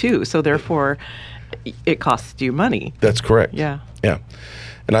delegate it too. So therefore, it costs you money. That's correct. Yeah. Yeah.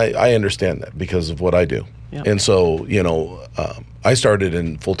 And I understand that because of what I do. Yeah. And so, I started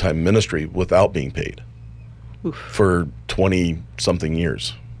in full-time ministry without being paid for 20-something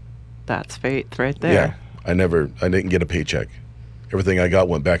years. That's faith right there. Yeah. I didn't get a paycheck. Everything I got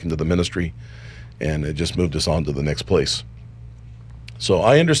went back into the ministry, and it just moved us on to the next place. So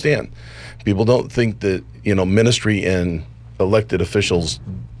I understand. People don't think that, ministry and elected officials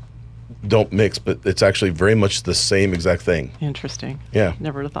don't mix, but it's actually very much the same exact thing. Interesting. Yeah.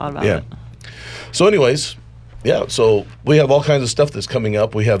 Never would have thought about Yeah. it. So anyways, so we have all kinds of stuff that's coming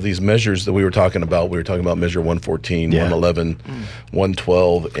up. We have these measures that we were talking about. We were talking about Measure 114, 111,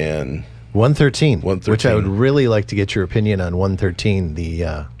 112, and 113, 113. which I would really like to get your opinion on 113,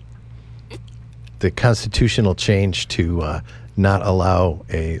 the constitutional change to not allow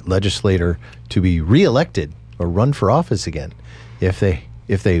a legislator to be reelected or run for office again if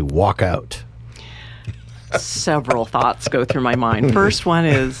they walk out. Several thoughts go through my mind. First one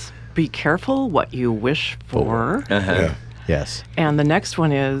is, be careful what you wish for. Yeah. Yes. And the next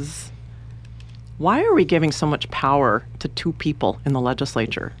one is, why are we giving so much power to two people in the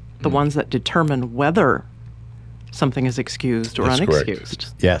legislature, the ones that determine whether something is excused or That's correct.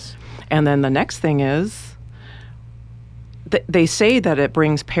 unexcused? Yes. And then the next thing is, they say that it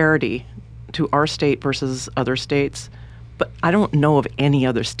brings parity to our state versus other states, but I don't know of any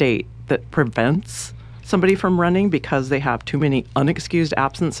other state that prevents somebody from running because they have too many unexcused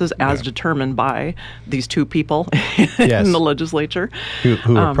absences as determined by these two people in the legislature.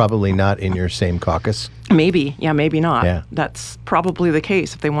 Who are probably not in your same caucus. Maybe. Yeah, maybe not. Yeah. That's probably the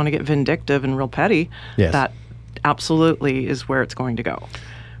case. If they want to get vindictive and real petty, that absolutely is where it's going to go.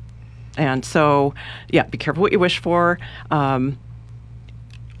 And so, yeah, be careful what you wish for.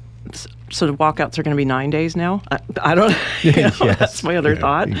 So the walkouts are going to be 9 days now. I don't. That's my other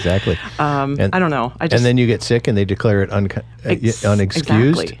thought. Exactly. I don't know. And then you get sick, and they declare it unexcused.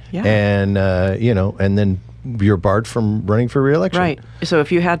 Exactly. Yeah. And and then you're barred from running for re-election. Right. So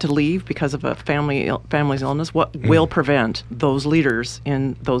if you had to leave because of a family's illness, what will prevent those leaders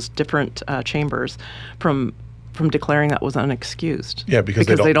in those different chambers from declaring that was unexcused? Yeah, because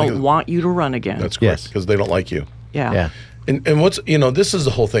they don't want you to run again. That's correct. Because they don't like you. Yeah. Yeah. And what's this is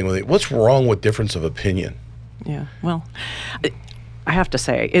the whole thing with it. What's wrong with difference of opinion? Yeah. Well, I have to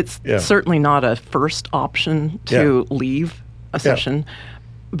say it's certainly not a first option to leave a session,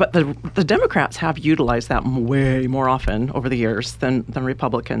 but the Democrats have utilized that way more often over the years than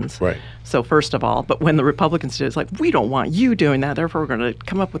Republicans. Right. So first of all, but when the Republicans did, it's like, we don't want you doing that, therefore we're going to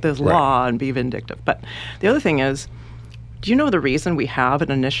come up with this law and be vindictive. But the other thing is, do you know the reason we have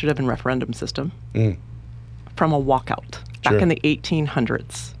an initiative and referendum system? From a walkout back in the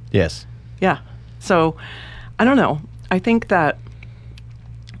 1800s. Yes. Yeah. So I don't know. I think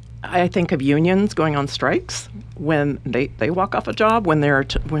of unions going on strikes when they walk off a job, when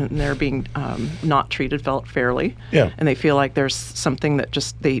they're being not treated fairly, and they feel like there's something that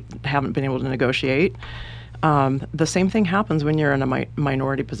just they haven't been able to negotiate. The same thing happens when you're in a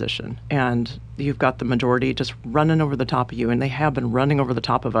minority position and you've got the majority just running over the top of you, and they have been running over the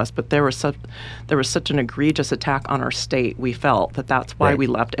top of us. But there was such an egregious attack on our state. We felt that's why we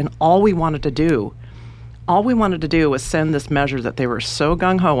left, and all we wanted to do was send this measure that they were so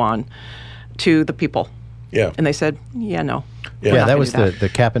gung-ho on to the people. Yeah. And they said, no. Yeah, that was the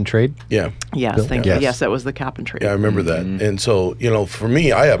cap and trade. Yeah. Yes, thank you. Yes, that was the cap and trade. Yeah, I remember that. And so, for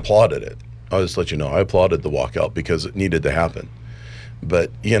me, I applauded it. I'll just let you know, I applauded the walkout because it needed to happen.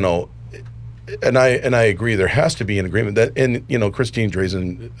 But, and I agree, there has to be an agreement that, and, Christine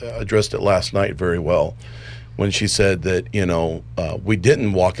Drazen addressed it last night very well when she said that, we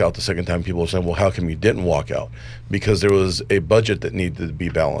didn't walk out the second time. People were saying, well, how come you didn't walk out? Because there was a budget that needed to be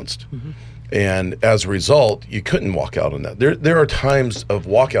balanced. And as a result, you couldn't walk out on that. There are times of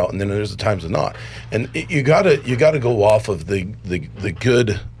walkout, and then there's the times of not. And you gotta go off of the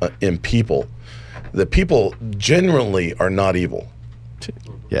good in people. The people generally are not evil.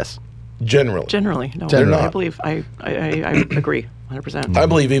 Yes. Generally, no. They're not. I believe I agree 100%. I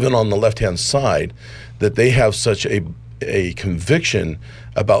believe even on the left-hand side that they have such a conviction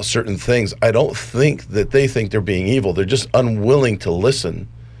about certain things. I don't think that they think they're being evil. They're just unwilling to listen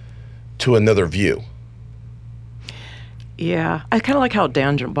to another view. Yeah, I kind of like how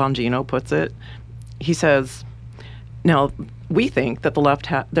Dan Bongino puts it. He says, now, we think that the left,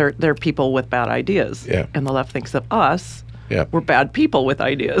 they're people with bad ideas. Yeah. And the left thinks of us, Yeah. we're bad people with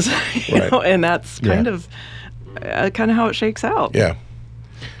ideas. you Right. know? And that's kind of how it shakes out. Yeah.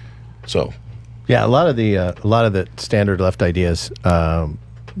 So. Yeah, a lot of the standard left ideas,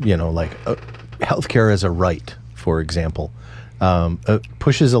 like healthcare as a right, for example,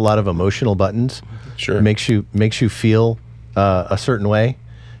 pushes a lot of emotional buttons. Sure. Makes you feel a certain way,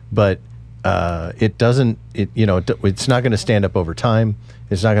 but it doesn't. It's not going to stand up over time.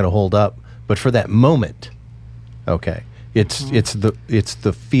 It's not going to hold up. But for that moment, okay, it's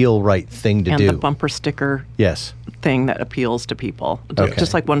the feel right thing to do. And the bumper sticker. Yes. Thing that appeals to people. Okay.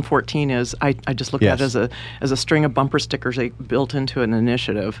 Just like 114 is, I just look at it as a string of bumper stickers they built into an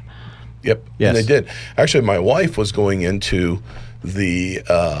initiative. Yep. Yes. And they did. Actually, my wife was going into the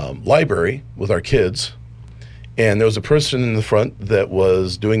library with our kids, and there was a person in the front that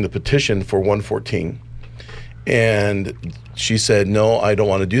was doing the petition for 114. And she said, no, I don't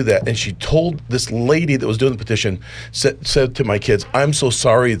want to do that. And she told this lady that was doing the petition, said to my kids, I'm so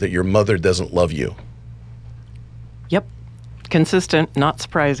sorry that your mother doesn't love you. Yep. Consistent, not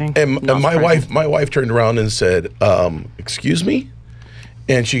surprising. And my wife turned around and said, excuse me?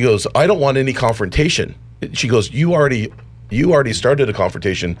 And she goes, I don't want any confrontation. She goes, you already started a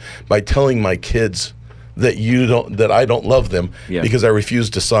confrontation by telling my kids that I don't love them because I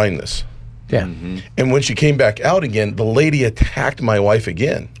refused to sign this. Yeah. And when she came back out again, the lady attacked my wife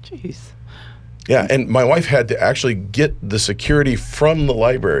again. Jeez. Yeah, and my wife had to actually get the security from the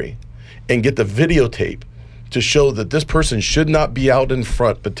library and get the videotape to show that this person should not be out in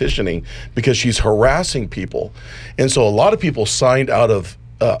front petitioning because she's harassing people. And so a lot of people signed out of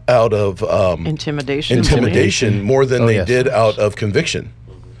intimidation more than they did out of conviction.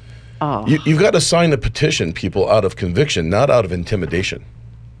 Oh. You've got to sign a petition, people, out of conviction, not out of intimidation.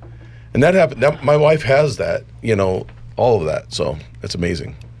 And that happened. My wife has that, all of that. So it's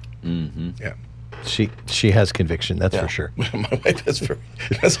amazing. Yeah. She has conviction, that's for sure. My wife has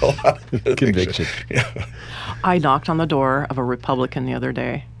a lot of conviction. Yeah. I knocked on the door of a Republican the other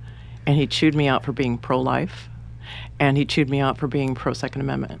day, and he chewed me out for being pro-life, and he chewed me out for being pro-Second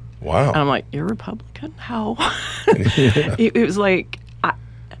Amendment. Wow. And I'm like, you're Republican? How? It was like,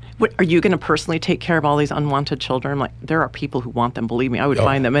 what, are you going to personally take care of all these unwanted children? I'm like, there are people who want them. Believe me, I would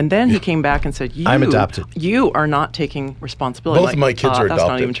find them. And then he came back and said, I'm adopted. You are not taking responsibility. Both of my kids are adopted. That's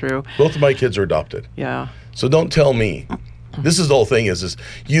not even true. Both of my kids are adopted. Yeah. So don't tell me. This is the whole thing is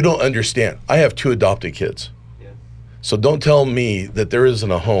you don't understand. I have 2 adopted kids. So don't tell me that there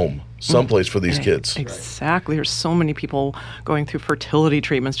isn't a home someplace for these kids. Exactly. There's so many people going through fertility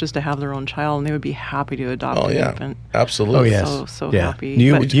treatments just to have their own child, and they would be happy to adopt an infant. Absolutely. Oh, yes. So happy.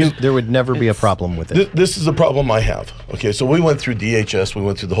 There would never be a problem with it. This is the problem I have. Okay, so we went through DHS. We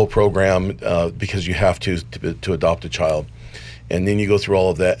went through the whole program because you have to adopt a child. And then you go through all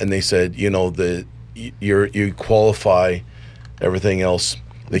of that, and they said, you qualify, everything else.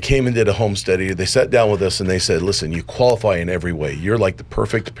 They came and did a home study. They sat down with us and they said, listen, you qualify in every way. You're like the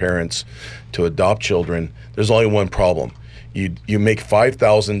perfect parents to adopt children. There's only one problem. You make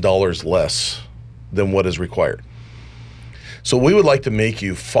 $5,000 less than what is required. So we would like to make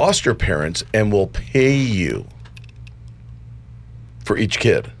you foster parents and we'll pay you for each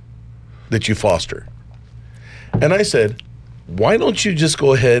kid that you foster. And I said, why don't you just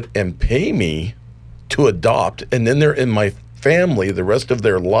go ahead and pay me to adopt, and then they're in my family the rest of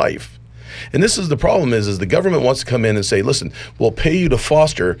their life. And this is the problem is the government wants to come in and say, listen, we'll pay you to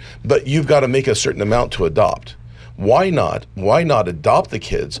foster, but you've got to make a certain amount to adopt. Why not adopt the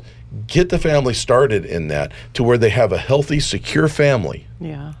kids, get the family started in that to where they have a healthy, secure family.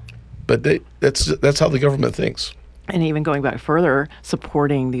 Yeah. But that's how the government thinks. And even going back further,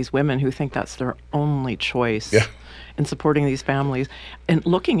 supporting these women who think that's their only choice. Yeah. And supporting these families and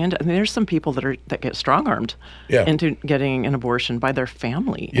looking into, there's some people that get strong-armed into getting an abortion by their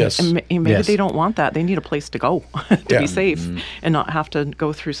family. Yes. And maybe they don't want that. They need a place to go to be safe and not have to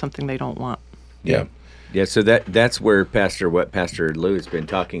go through something they don't want. Yeah. Yeah, so that's where what Pastor Lou has been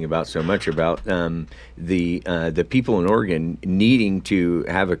talking about so much about the people in Oregon needing to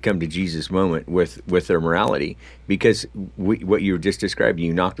have a come to Jesus moment with their morality, because what you were just describing,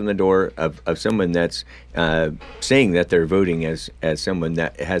 you knocked on the door of someone that's saying that they're voting as someone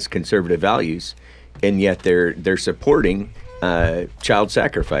that has conservative values, and yet they're supporting child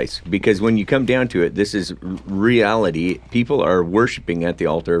sacrifice, because when you come down to it, this is reality. People are worshiping at the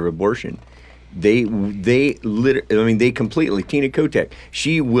altar of abortion. They completely, Tina Kotek,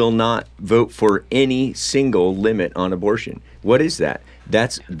 she will not vote for any single limit on abortion. What is that?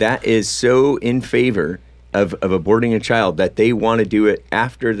 That is so in favor of aborting a child that they want to do it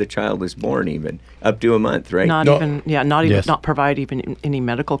after the child is born, even up to a month, right? Not provide even any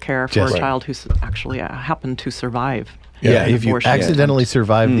medical care for a child who's actually happened to survive. Yeah, if you accidentally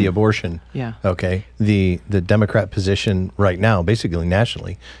survive the abortion, okay, the Democrat position right now, basically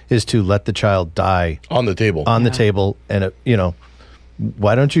nationally, is to let the child die on the table. The table, and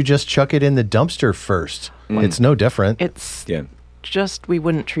why don't you just chuck it in the dumpster first? It's no different. It's just we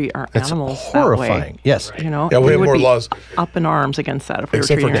wouldn't treat our animals horrifying. That way. Yes, we have more laws up in arms against that. If we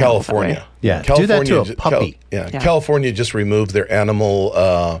except were for California. Do that to a puppy. California just removed their animal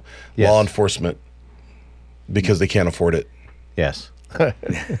law enforcement because they can't afford it. Yes.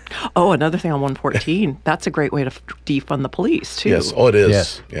 Oh, another thing on 114, that's a great way to defund the police, too. Yes, it is.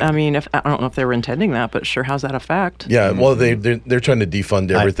 Yes. Yeah. I mean, I don't know if they were intending that, but sure, how's that effect? Yeah, well, they're trying to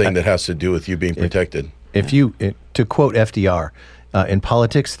defund everything that has to do with you being protected. To quote FDR, in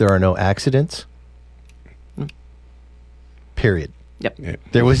politics, there are no accidents, period. Yep. Yeah.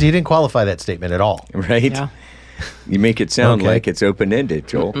 He didn't qualify that statement at all. Right? Yeah. You make it sound like it's open-ended,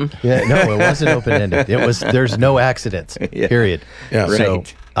 Joel. Yeah, no, it wasn't open-ended. There's no accidents, period. Yeah. Right. So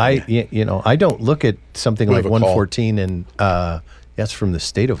I don't look at something like 114 and that's from the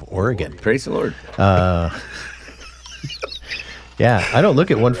state of Oregon. Praise the Lord. Yeah, I don't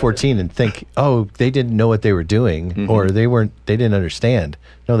look at 114 and think, oh, they didn't know what they were doing, or they didn't understand.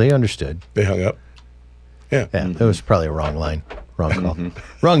 No, they understood. They hung up. Yeah. It was probably a wrong line, wrong call,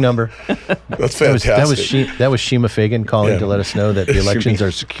 wrong number. That's fantastic. That was Shima Fagan calling to let us know that the elections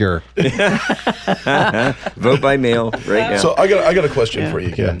are secure. Vote by mail right now. So I got a question for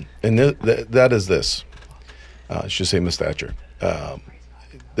you, Ken, and that is this. I should say, Ms. Thatcher.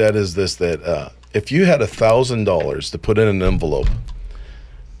 That is this: that if you had $1,000 to put in an envelope,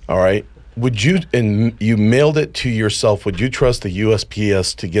 all right, would you, and you mailed it to yourself, would you trust the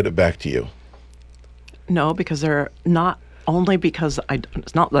USPS to get it back to you? No, because they're not only because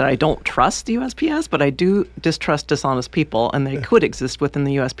it's not that I don't trust the USPS, but I do distrust dishonest people, and they could exist within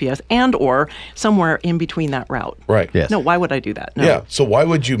the USPS and or somewhere in between that route. Right. Yes. No, why would I do that? No. Yeah. So why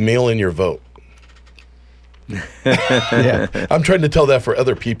would you mail in your vote? Yeah. I'm trying to tell that for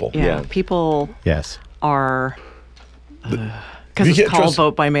other people. Yeah. People Yes. are because You it's can't called trust-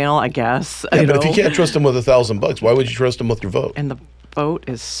 vote by mail, I guess. Yeah, you but know? if you can't trust them with $1,000, why would you trust them with your vote? And the vote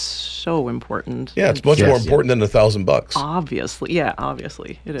is so important. Yeah, it's much more important than $1,000. Obviously,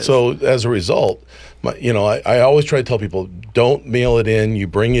 obviously it is. So as a result, I always try to tell people, don't mail it in. You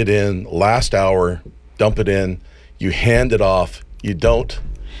bring it in last hour, dump it in, you hand it off. You don't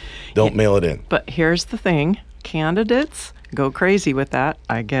mail it in. But here's the thing, candidates go crazy with that.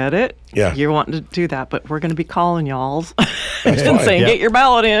 I get it. Yeah. You're wanting to do that, but we're going to be calling y'alls That's and fine. saying, Yeah. get your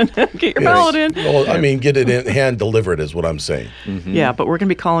ballot in. Get your ballot in. Well, I mean, get it in, hand deliver it is what I'm saying. Yeah, but we're going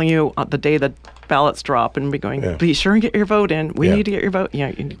to be calling you the day the ballots drop and be going, Yeah. be sure and get your vote in. We Yeah. need to get your vote.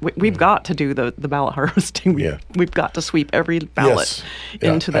 Yeah, we've got to do the ballot harvesting. Yeah. We've got to sweep every ballot Yes.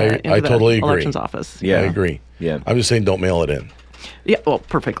 Yeah, into the, I totally agree. elections office. Yeah. I agree. Yeah. I'm just saying don't mail it in. Yeah, well,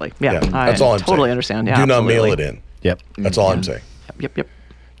 perfectly. Yeah, That's I all I'm totally saying. understand. Yeah, Do not mail absolutely. it in. Yep. That's all I'm saying. Yep.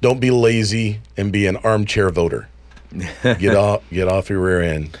 Don't be lazy and be an armchair voter. Get off your rear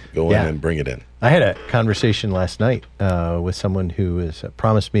end, go in Yeah. and bring it in. I had a conversation last night with someone who has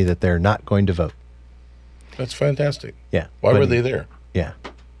promised me that they're not going to vote. That's fantastic. Yeah. Why But- were they there? Yeah.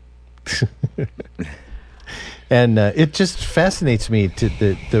 And it just fascinates me to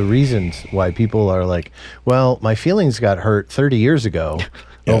the reasons why people are like, well, my feelings got hurt 30 years ago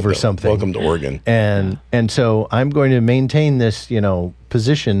Yeah, over something. Welcome to Oregon. And so I'm going to maintain this,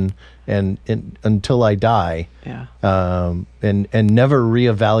 position and until I die. Yeah. And never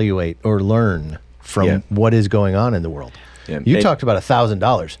reevaluate or learn from what is going on in the world. Yeah. You And- talked about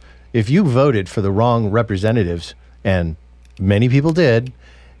 $1,000. If you voted for the wrong representatives, and many people did,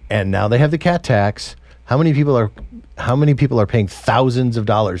 and now they have the cat tax, how many people are paying thousands of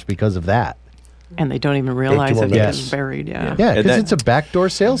dollars because of that? And they don't even realize more it minutes. is buried. Yeah. Yeah, And because that- it's a backdoor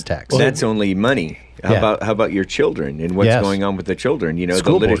sales tax. That's only money. How about your children and what's Yes. going on with the children?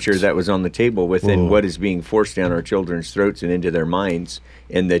 School the literature boards. that was on the table within what is being forced down our children's throats and into their minds,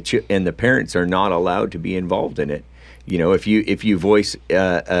 and the parents are not allowed to be involved in it. If you voice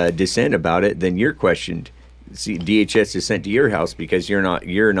dissent about it, then you're questioned. See, DHS is sent to your house because you're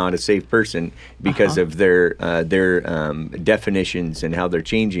not a safe person because of their definitions and how they're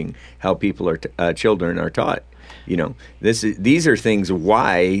changing how people children are taught. These are things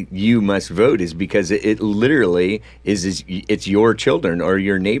why you must vote is because it literally it's your children or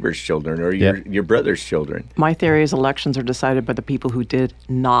your neighbor's children or your brother's children. My theory is elections are decided by the people who did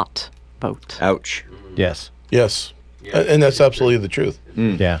not vote. Ouch. Yes. Yes. And that's absolutely the truth.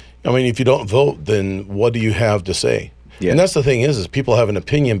 Yeah. I mean, if you don't vote, then what do you have to say? Yeah. And that's the thing is people have an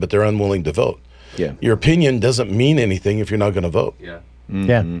opinion, but they're unwilling to vote. Yeah. Your opinion doesn't mean anything if you're not going to vote. Yeah.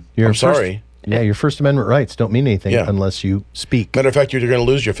 Yeah. Your I'm first- sorry. Yeah, your First Amendment rights don't mean anything Yeah. unless you speak. Matter of fact, you're going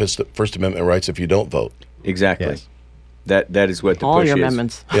to lose your First Amendment rights if you don't vote. Exactly. Yes. That is what the All push your is.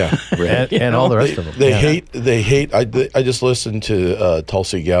 amendments. Yeah. And all the rest of them. They Yeah. hate. I just listened to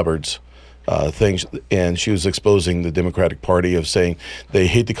Tulsi Gabbard's things, and she was exposing the Democratic Party of saying they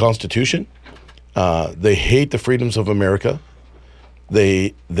hate the Constitution, they hate the freedoms of America,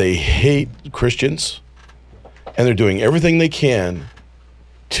 they hate Christians, and they're doing everything they can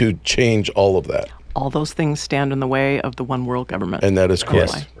to change all of that. All those things stand in the way of the one world government. And that is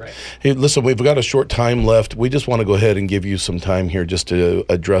correct. Yes. Right. Hey, listen, we've got a short time left. We just want to go ahead and give you some time here just to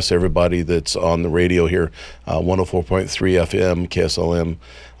address everybody that's on the radio here, 104.3 FM,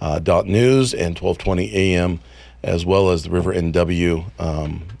 KSLM .news, and 1220 AM, as well as the River NW.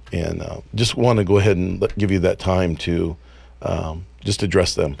 And just want to go ahead and give you that time to just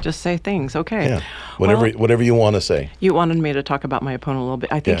address them. Just say things, okay. Yeah, Well, whatever you want to say. you wanted me to talk about my opponent a little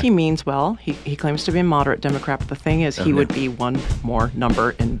bit. I think Yeah. he means well. He claims to be a moderate Democrat, but the thing is, he would be one more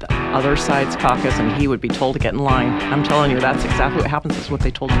number in the other side's caucus, and he would be told to get in line. I'm telling you, that's exactly what happens. That's what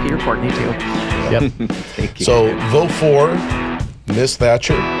they told Peter Courtney too. Yep. Thank you. So vote for Miss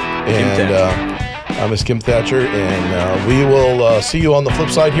Thatcher, and I'm Ms. Kim Thatcher, and we will see you on the flip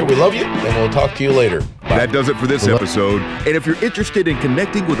side here. We love you, and we'll talk to you later. Bye. That does it for this episode. And if you're interested in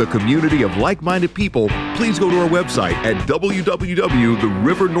connecting with a community of like-minded people, please go to our website at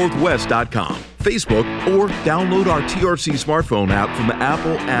www.therivernorthwest.com, Facebook, or download our TRC smartphone app from the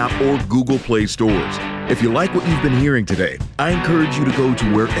Apple app or Google Play stores. If you like what you've been hearing today, I encourage you to go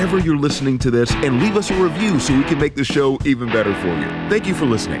to wherever you're listening to this and leave us a review so we can make the show even better for you. Thank you for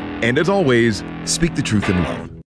listening. And as always, speak the truth in love.